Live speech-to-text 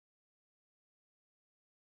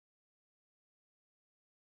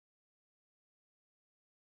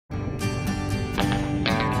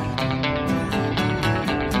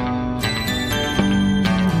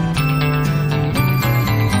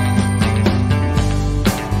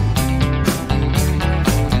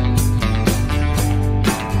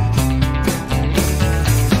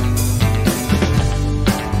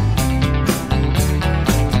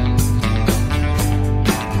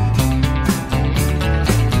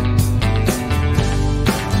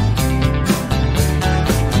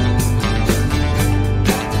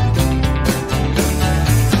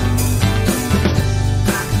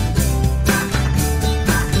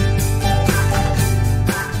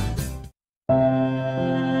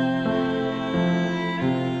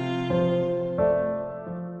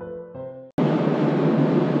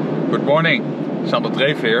morning, Sander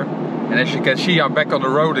Dreef here, and as you can see I'm back on the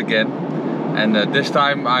road again, and this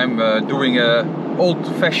time I'm doing a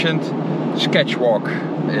old-fashioned sketch walk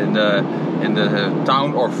in the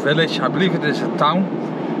town or village. I believe it is a town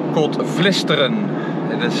called Vilsteren.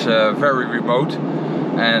 It is very remote,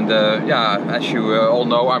 and yeah, as you all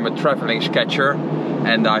know, I'm a traveling sketcher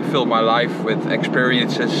and I fill my life with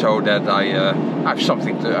experiences so that I have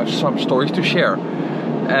some stories to share.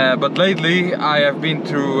 But lately I have been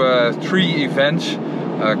to 3 events,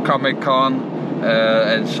 Comic-Con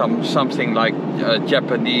and something like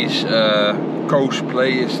Japanese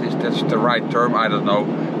cosplay, is that's the right term, I don't know.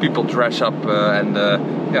 People dress up and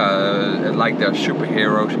yeah, like they're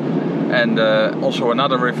superheroes. And also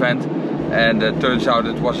another event, and it turns out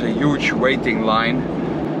it was a huge waiting line.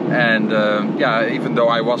 And yeah, even though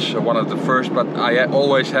I was one of the first, but I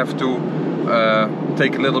always have to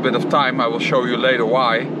take a little bit of time. I will show you later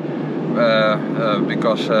why,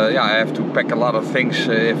 because yeah, I have to pack a lot of things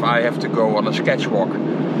if I have to go on a sketch walk.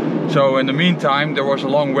 So in the meantime there was a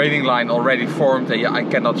long waiting line already formed, and I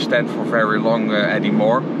cannot stand for very long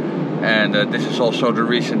anymore. And this is also the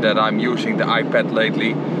reason that I'm using the iPad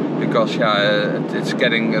lately, because yeah, it's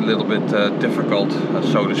getting a little bit difficult,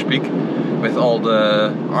 so to speak, with all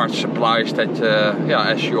the art supplies that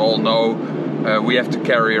yeah, as you all know, we have to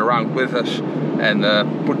carry around with us and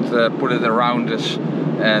put it around us,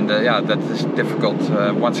 and yeah, that is difficult.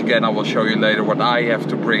 Once again, I will show you later what I have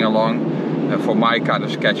to bring along for my kind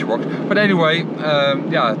of sketch walks. But anyway,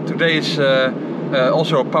 yeah, today is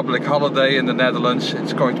also a public holiday in the Netherlands.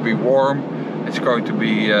 It's going to be warm. It's going to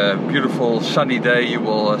be a beautiful sunny day. You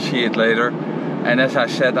will see it later. And as I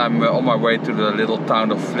said, I'm on my way to the little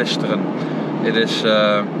town of Vilsteren. It is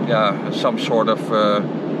yeah, some sort of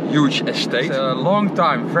huge estate. It's a long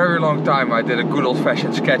time, very long time, I did a good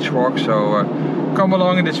old-fashioned sketch walk. So come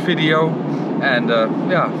along in this video, and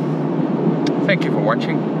yeah, thank you for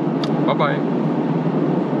watching. Bye bye.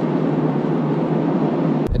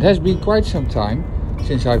 It has been quite some time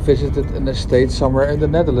since I visited an estate somewhere in the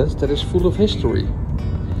Netherlands that is full of history.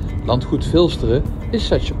 Landgoed Vilsteren is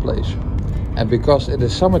such a place. And because it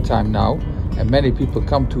is summertime now and many people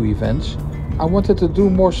come to events, I wanted to do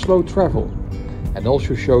more slow travel and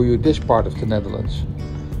also show you this part of the Netherlands.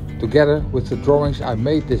 Together with the drawings I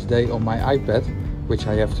made this day on my iPad, which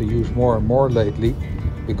I have to use more and more lately,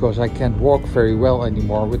 because I can't walk very well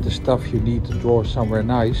anymore with the stuff you need to draw somewhere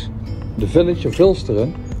nice. The village of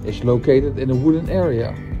Vilsteren is located in a wooded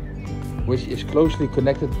area, which is closely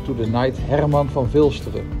connected to the knight Herman van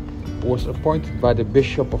Vilsteren, who was appointed by the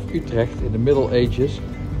Bishop of Utrecht in the Middle Ages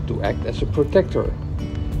to act as a protector,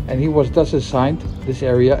 and he was thus assigned this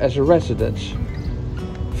area as a residence.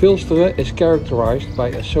 Vilsteren is characterized by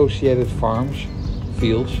associated farms,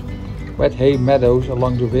 fields, wet hay meadows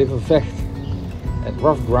along the river Vecht, and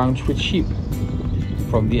rough grounds with sheep.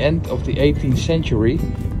 From the end of the 18th century,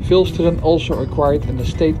 Vilsteren also acquired an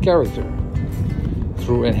estate character.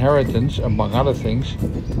 Through inheritance, among other things,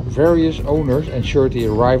 various owners ensured the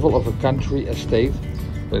arrival of a country estate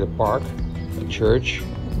with a park, a church,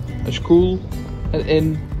 a school, an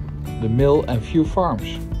inn, the mill and few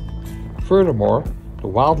farms. Furthermore, the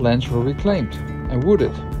wildlands were reclaimed and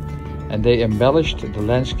wooded, and they embellished the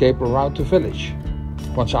landscape around the village.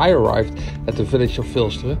 Once I arrived at the village of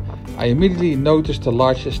Vilsteren, I immediately noticed a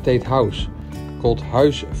large estate house called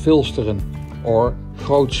Huis Vilsteren or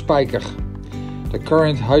Groot Spijker. The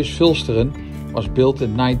current Huis Vilsteren was built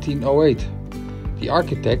in 1908. The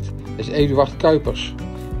architect is Eduard Kuipers,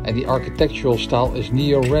 and the architectural style is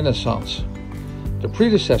Neo-Renaissance. The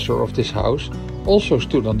predecessor of this house also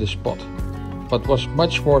stood on this spot, but was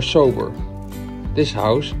much more sober. This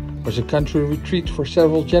house was a country retreat for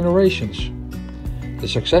several generations. The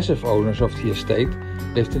successive owners of the estate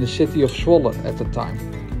lived in the city of Suwon at the time.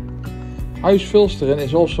 Huis Vilsteren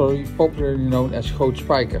is also popularly known as Groot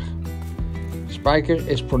Spijker. Spijker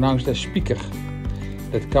is pronounced as speaker.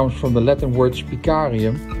 That comes from the Latin word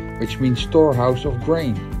spicarium, which means storehouse of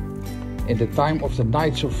grain. In the time of the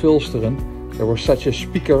Knights of Vilsteren, there was such a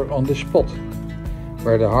speaker on the spot,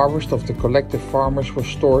 where the harvest of the collective farmers was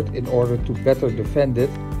stored in order to better defend it.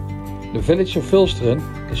 The village of Vilsteren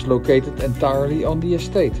is located entirely on the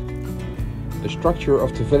estate. The structure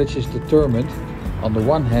of the village is determined on the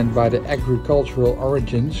one hand by the agricultural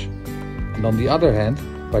origins, and on the other hand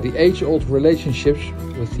by the age-old relationships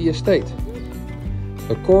with the estate.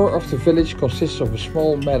 The core of the village consists of a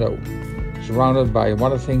small meadow, surrounded by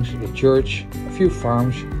one of the things, the church, a few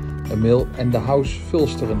farms, a mill and the Huis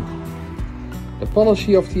Vilsteren. The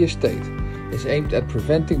policy of the estate is aimed at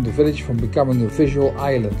preventing the village from becoming a visual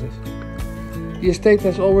island. The estate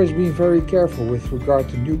has always been very careful with regard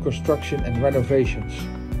to new construction and renovations.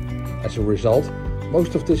 As a result,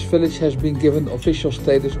 most of this village has been given official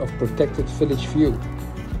status of protected village view.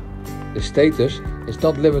 The status is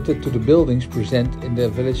not limited to the buildings present in the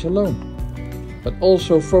village alone, but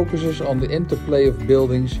also focuses on the interplay of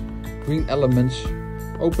buildings, green elements,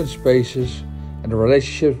 open spaces, and the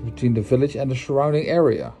relationships between the village and the surrounding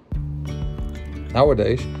area.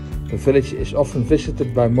 Nowadays, the village is often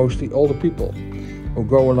visited by mostly older people who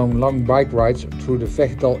go along long bike rides through the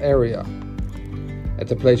vegetal area. At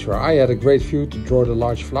the place where I had a great view to draw the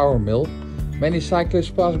large flour mill, many cyclists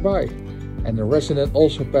passed by, and a resident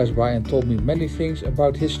also passed by and told me many things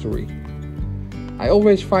about history. I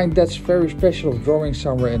always find that's very special of drawing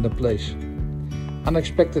somewhere in the place.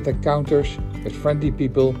 Unexpected encounters with friendly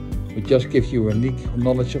people who just give you a unique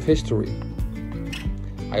knowledge of history.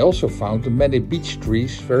 I also found the many beech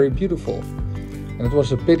trees very beautiful, and it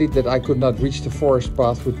was a pity that I could not reach the forest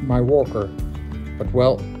path with my walker, but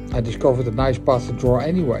well, I discovered a nice path to draw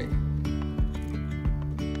anyway.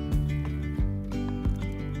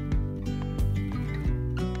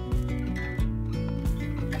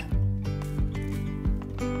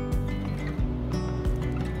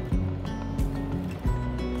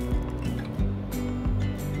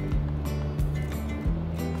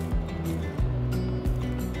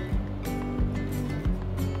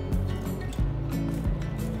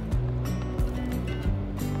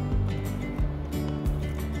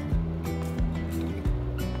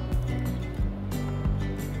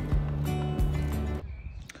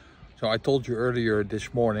 So I told you earlier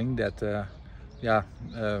this morning that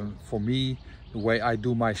for me, the way I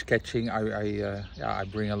do my sketching, I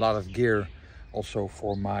bring a lot of gear also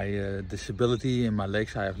for my disability in my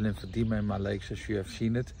legs. I have lymphedema in my legs, as you have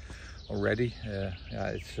seen it already.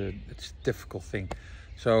 It's a difficult thing.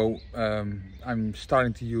 So I'm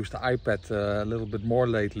starting to use the iPad a little bit more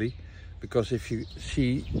lately, because if you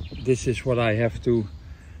see, this is what I have to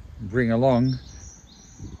bring along.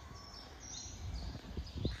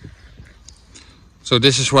 So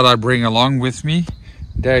this is what I bring along with me.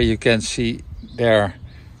 There you can see, there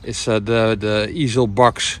is the easel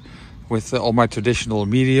box with all my traditional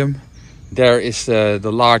medium. There is the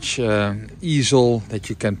large easel that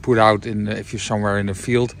you can put out in if you're somewhere in a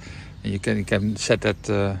field, and you can set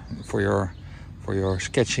that for your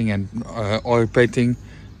sketching and oil painting.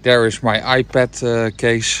 There is my iPad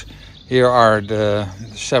case. Here are the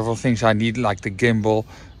several things I need, like the gimbal,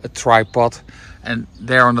 a tripod, and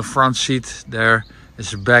there on the front seat there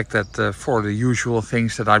is a bag that for the usual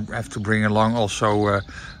things that I have to bring along, also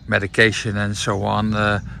medication and so on,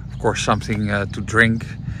 of course something to drink.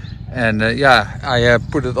 And I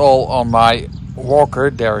put it all on my walker.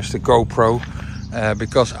 There is the GoPro,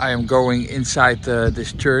 because I am going inside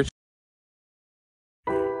this church.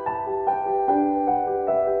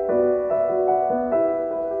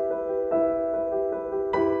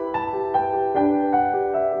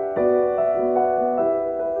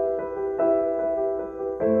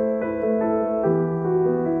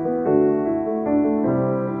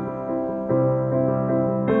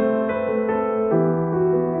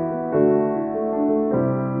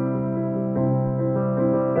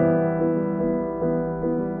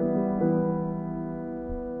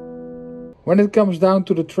 When it comes down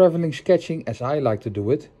to the traveling sketching, as I like to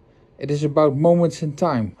do it, it is about moments in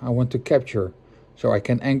time I want to capture, so I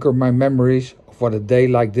can anchor my memories of what a day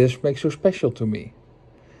like this makes so special to me.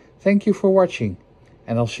 Thank you for watching,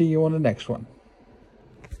 and I'll see you on the next one.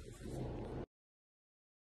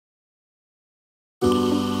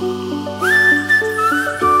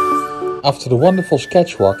 After the wonderful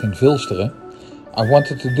sketchwalk in Vilsteren, I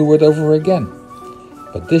wanted to do it over again,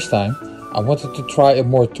 but this time I wanted to try a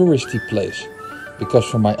more touristy place, because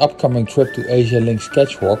for my upcoming trip to AsiaLink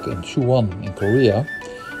Sketchwalk in Suwon in Korea,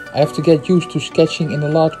 I have to get used to sketching in a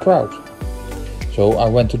large crowd. So I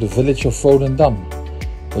went to the village of Volendam,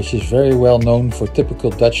 which is very well known for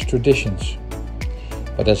typical Dutch traditions.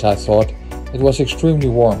 But as I thought, it was extremely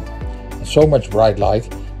warm and so much bright light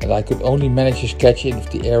that I could only manage a sketch in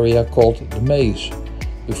the area called the maze,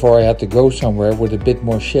 before I had to go somewhere with a bit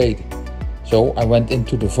more shade. So I went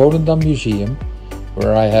into the Volendam Museum,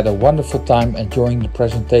 where I had a wonderful time enjoying the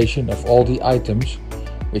presentation of all the items,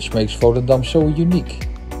 which makes Volendam so unique.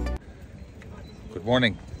 Good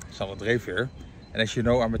morning, Sander Dreef here. And as you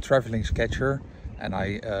know, I'm a traveling sketcher, and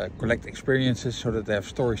I collect experiences so that I have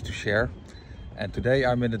stories to share. And today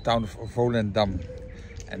I'm in the town of Volendam,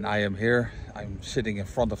 and I am here. I'm sitting in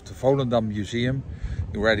front of the Volendam Museum.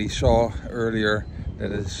 You already saw earlier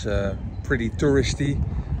that it's pretty touristy,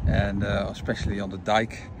 and especially on the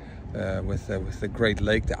dike with the great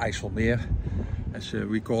lake, the IJsselmeer, as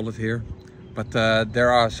we call it here. But there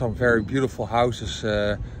are some very beautiful houses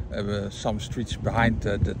some streets behind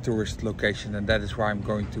the tourist location, and that is why I'm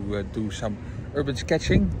going to do some urban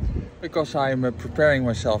sketching, because I'm preparing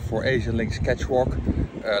myself for AsiaLink Sketchwalk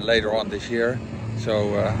later on this year.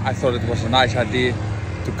 So I thought it was a nice idea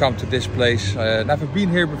to come to this place. Never been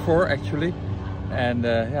here before actually, and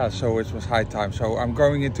yeah, so it was high time. So I'm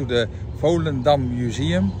going into the Volendam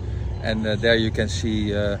Museum, and there you can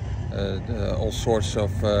see all sorts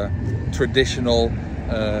of traditional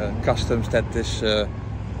customs that this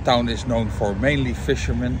town is known for, mainly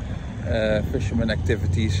fishermen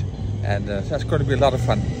activities, and that's going to be a lot of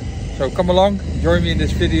fun. So come along, join me in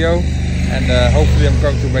this video, and hopefully I'm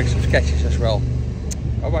going to make some sketches as well.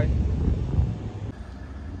 Bye bye.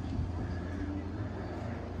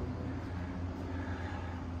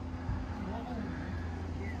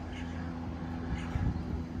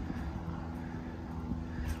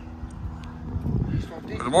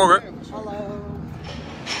 Goedemorgen. Hallo.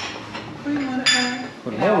 Goedemorgen.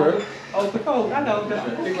 Goedemorgen.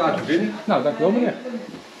 Hallo. Ik laat u binnen. Nou, dankjewel meneer.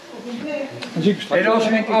 Dan zie ik u straks.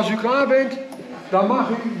 En als u klaar bent, dan mag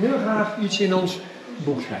u heel graag iets in ons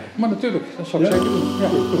boek schrijven. Maar natuurlijk, dat zal ik zeker doen. Ja.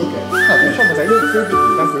 Oké. Nou, dat zal meteen.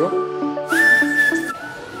 Dank u wel.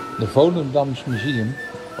 The Volendam's Museum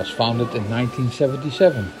was founded in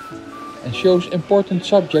 1977 and shows important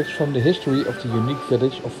subjects from the history of the unique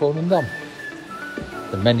village of Volendam.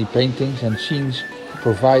 The many paintings and scenes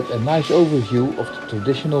provide a nice overview of the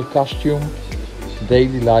traditional costume,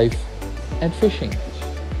 daily life and fishing.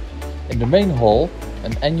 In the main hall,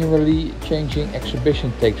 an annually changing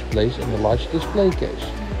exhibition takes place in a large display case.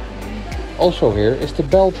 Also here is the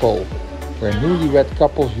bell pole, where newlywed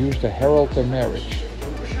couples use to herald their marriage.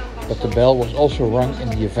 But the bell was also rung in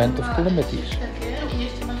the event of calamities.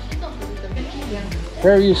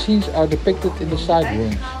 Various scenes are depicted in the side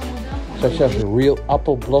rooms, such as a real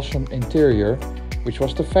apple blossom interior, which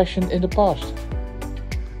was the fashion in the past.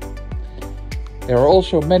 There are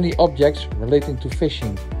also many objects relating to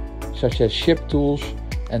fishing, such as ship tools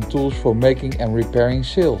and tools for making and repairing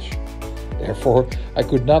sails. Therefore, I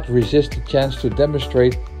could not resist the chance to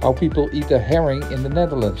demonstrate how people eat a herring in the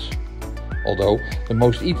Netherlands. Although the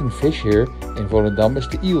most eaten fish here in Volendam is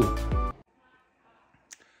the eel.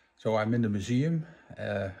 So I'm in the museum.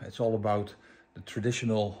 It's all about the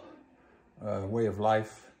traditional way of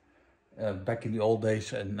life back in the old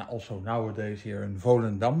days and also nowadays here in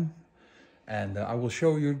Volendam. And I will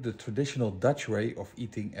show you the traditional Dutch way of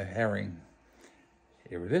eating a herring.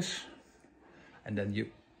 Here it is. And then you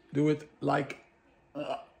do it like...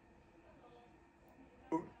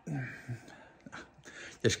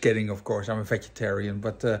 Just kidding, of course, I'm a vegetarian,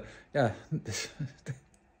 but yeah.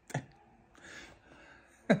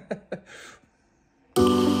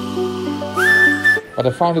 But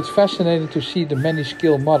I found it fascinating to see the many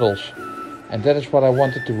scale models, and that is what I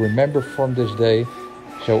wanted to remember from this day,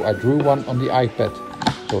 so I drew one on the iPad.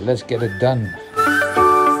 So let's get it done.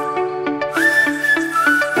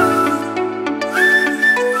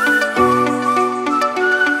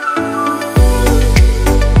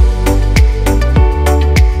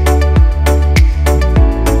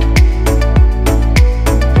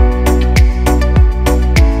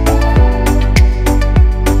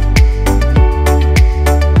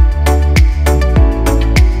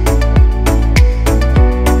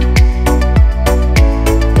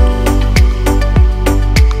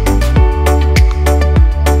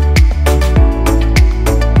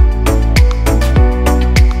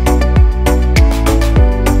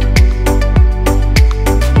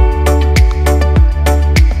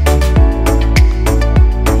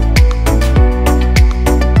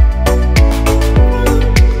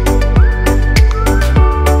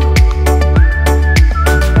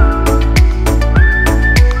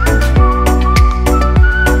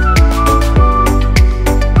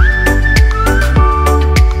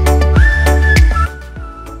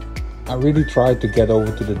 I really tried to get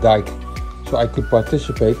over to the dike so I could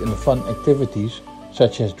participate in the fun activities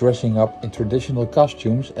such as dressing up in traditional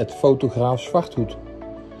costumes at Fotograafs Zwarthoed.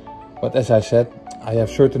 But as I said, I have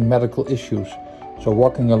certain medical issues, so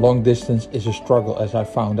walking a long distance is a struggle, as I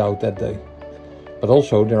found out that day. But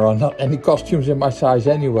also there are not any costumes in my size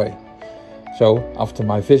anyway. So after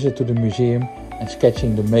my visit to the museum and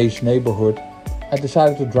sketching the maze neighborhood, I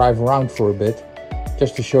decided to drive around for a bit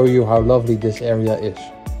just to show you how lovely this area is.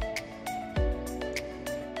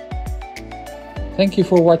 Thank you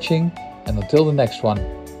for watching, and until the next one.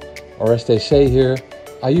 Or as they say here,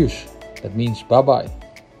 ayush. That means bye bye.